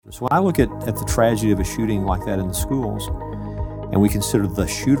So when I look at the tragedy of a shooting like that in the schools, and we consider the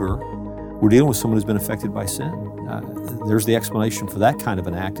shooter, we're dealing with someone who's been affected by sin. There's the explanation for that kind of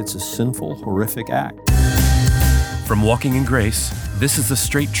an act. It's a sinful, horrific act. From Walking in Grace, this is the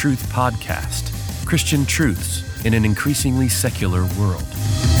Straight Truth Podcast, Christian truths in an increasingly secular world.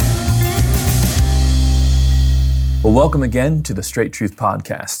 Well, welcome again to the Straight Truth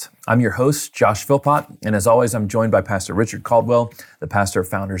Podcast. I'm your host, Josh Philpott, and as always, I'm joined by Pastor Richard Caldwell, the pastor of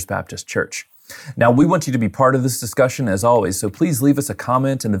Founders Baptist Church. Now, we want you to be part of this discussion as always, so please leave us a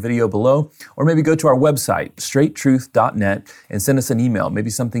comment in the video below, or maybe go to our website, straighttruth.net, and send us an email, maybe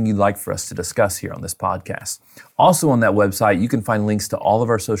something you'd like for us to discuss here on this podcast. Also on that website, you can find links to all of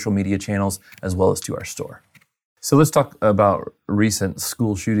our social media channels, as well as to our store. So let's talk about recent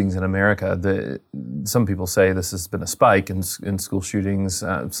school shootings in America. Some people say this has been a spike in school shootings.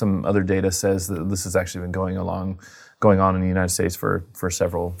 Some other data says that this has actually been going on in the United States for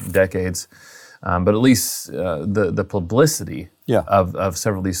several decades. But at least the publicity of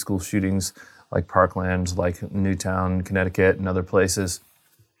several of these school shootings, like Parkland, like Newtown, Connecticut, and other places,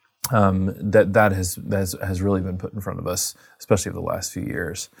 that has really been put in front of us, especially over the last few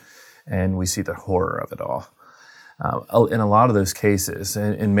years, and we see the horror of it all. In a lot of those cases,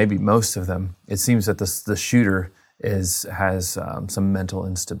 and maybe most of them, it seems that the shooter has some mental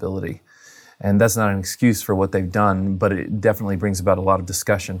instability. And that's not an excuse for what they've done, but it definitely brings about a lot of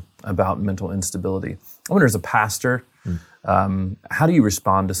discussion about mental instability. I wonder, as a pastor, how do you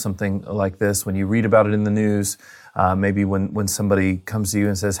respond to something like this when you read about it in the news? Maybe when somebody comes to you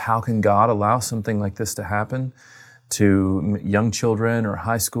and says, how can God allow something like this to happen to young children or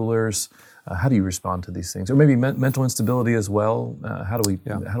high schoolers? How do you respond to these things? Or maybe mental instability as well. How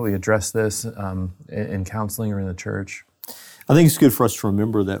do we address this in counseling or in the church? I think it's good for us to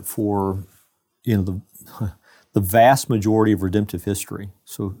remember that for the vast majority of redemptive history,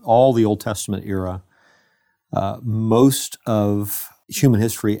 so all the Old Testament era, most of human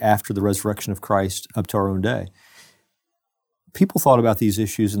history after the resurrection of Christ up to our own day, people thought about these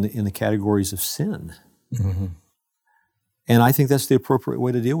issues in the categories of sin. Mm-hmm. And I think that's the appropriate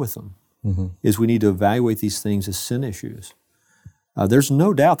way to deal with them. Mm-hmm. Is we need to evaluate these things as sin issues. There's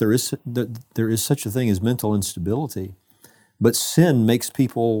no doubt there is such a thing as mental instability, but sin makes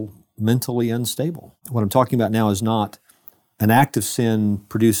people mentally unstable. What I'm talking about now is not an act of sin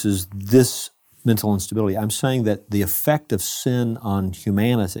produces this mental instability. I'm saying that the effect of sin on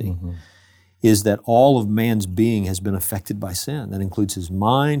humanity is that all of man's being has been affected by sin. That includes his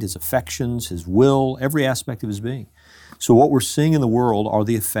mind, his affections, his will, every aspect of his being. So what we're seeing in the world are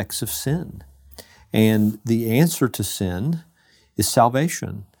the effects of sin. And the answer to sin is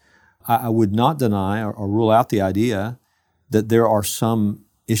salvation. I would not deny or rule out the idea that there are some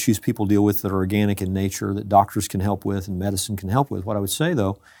issues people deal with that are organic in nature that doctors can help with and medicine can help with. What I would say,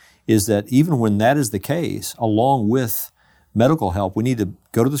 though, is that even when that is the case, along with medical help, we need to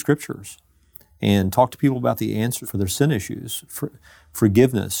go to the Scriptures and talk to people about the answer for their sin issues,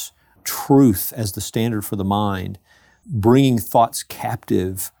 forgiveness, truth as the standard for the mind, bringing thoughts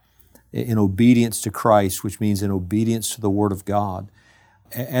captive in obedience to Christ, which means in obedience to the Word of God.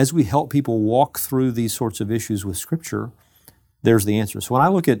 As we help people walk through these sorts of issues with Scripture, there's the answer. So when I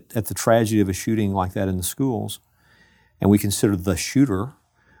look at the tragedy of a shooting like that in the schools, and we consider the shooter,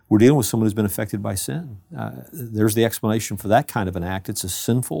 we're dealing with someone who's been affected by sin. There's the explanation for that kind of an act. It's a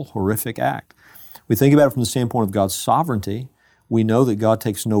sinful, horrific act. We think about it from the standpoint of God's sovereignty. We know that God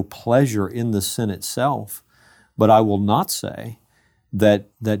takes no pleasure in the sin itself, but I will not say that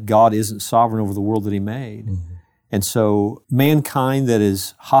God isn't sovereign over the world that He made. Mm-hmm. And so mankind that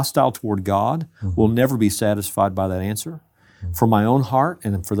is hostile toward God will never be satisfied by that answer. Mm-hmm. For my own heart,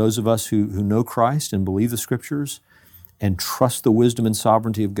 and for those of us who know Christ and believe the Scriptures and trust the wisdom and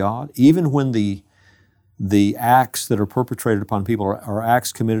sovereignty of God, even when the acts that are perpetrated upon people are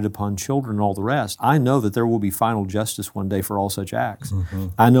acts committed upon children and all the rest, I know that there will be final justice one day for all such acts. Mm-hmm.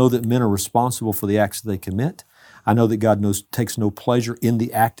 I know that men are responsible for the acts that they commit. I know that God takes no pleasure in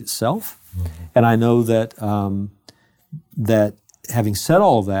the act itself. Mm-hmm. And I know that that having said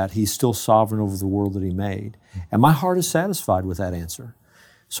all of that, He's still sovereign over the world that He made. Mm-hmm. And my heart is satisfied with that answer.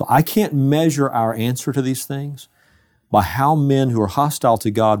 So I can't measure our answer to these things by how men who are hostile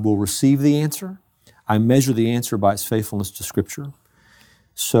to God will receive the answer. I measure the answer by its faithfulness to Scripture.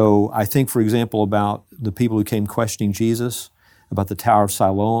 So I think, for example, about the people who came questioning Jesus, about the Tower of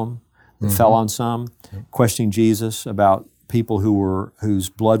Siloam, that fell on some, questioning Jesus about people whose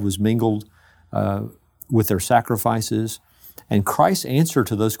blood was mingled with their sacrifices. And Christ's answer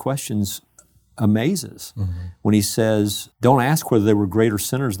to those questions amazes when He says, don't ask whether they were greater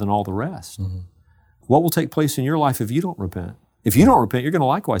sinners than all the rest. What will take place in your life if you don't repent? If you don't repent, you're going to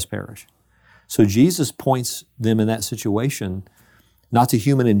likewise perish. So Jesus points them in that situation not to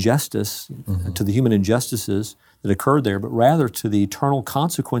human injustice, to the human injustices that occurred there, but rather to the eternal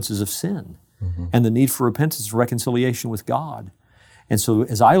consequences of sin and the need for repentance and reconciliation with God. And so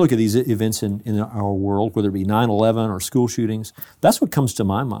as I look at these events in our world, whether it be 9/11 or school shootings, that's what comes to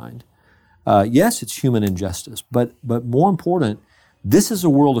my mind. Yes, it's human injustice, but more important, this is a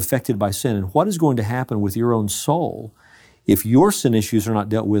world affected by sin. And what is going to happen with your own soul if your sin issues are not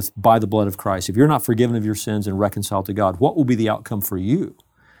dealt with by the blood of Christ? If you're not forgiven of your sins and reconciled to God, what will be the outcome for you?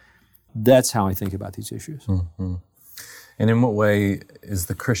 That's how I think about these issues. Mm-hmm. And in what way is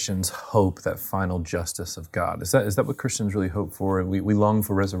the Christian's hope that final justice of God? Is that what Christians really hope for? We long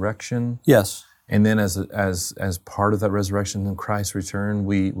for resurrection? Yes. And then as part of that resurrection and Christ's return,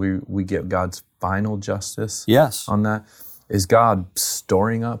 we get God's final justice on that. Is God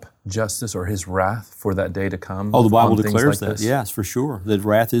storing up justice or His wrath for that day to come? Oh, the Bible declares that. This? Yes, for sure. That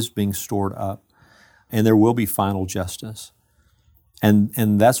wrath is being stored up, and there will be final justice.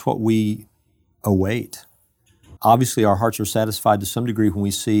 And that's what we await. Obviously, our hearts are satisfied to some degree when we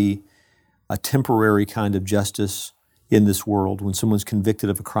see a temporary kind of justice in this world, when someone's convicted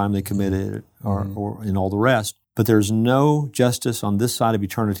of a crime they committed or and all the rest. But there's no justice on this side of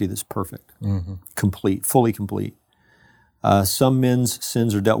eternity that's perfect, complete, fully complete. Some men's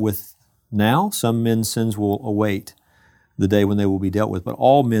sins are dealt with now. Some men's sins will await the day when they will be dealt with. But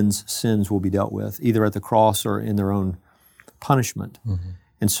all men's sins will be dealt with, either at the cross or in their own punishment.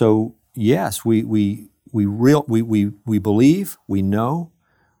 And so, yes, we believe, we know,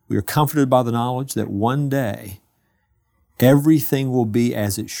 we are comforted by the knowledge that one day everything will be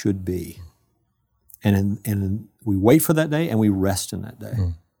as it should be. And we wait for that day and we rest in that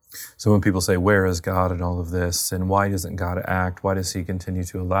day. So when people say, where is God in all of this? And why doesn't God act? Why does He continue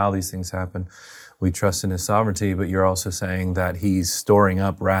to allow these things happen? We trust in His sovereignty, but you're also saying that He's storing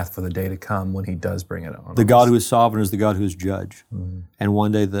up wrath for the day to come when He does bring it on. The God who is sovereign is the God who is judge. And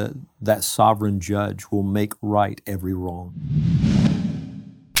one day that sovereign judge will make right every wrong.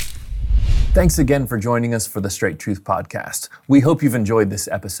 Thanks again for joining us for the Straight Truth Podcast. We hope you've enjoyed this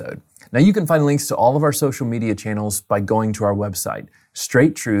episode. Now you can find links to all of our social media channels by going to our website,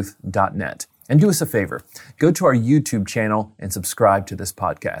 straighttruth.net. And do us a favor, go to our YouTube channel and subscribe to this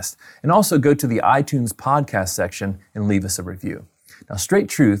podcast. And also go to the iTunes podcast section and leave us a review. Now, Straight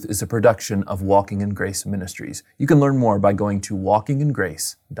Truth is a production of Walking in Grace Ministries. You can learn more by going to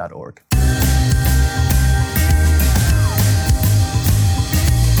walkingingrace.org.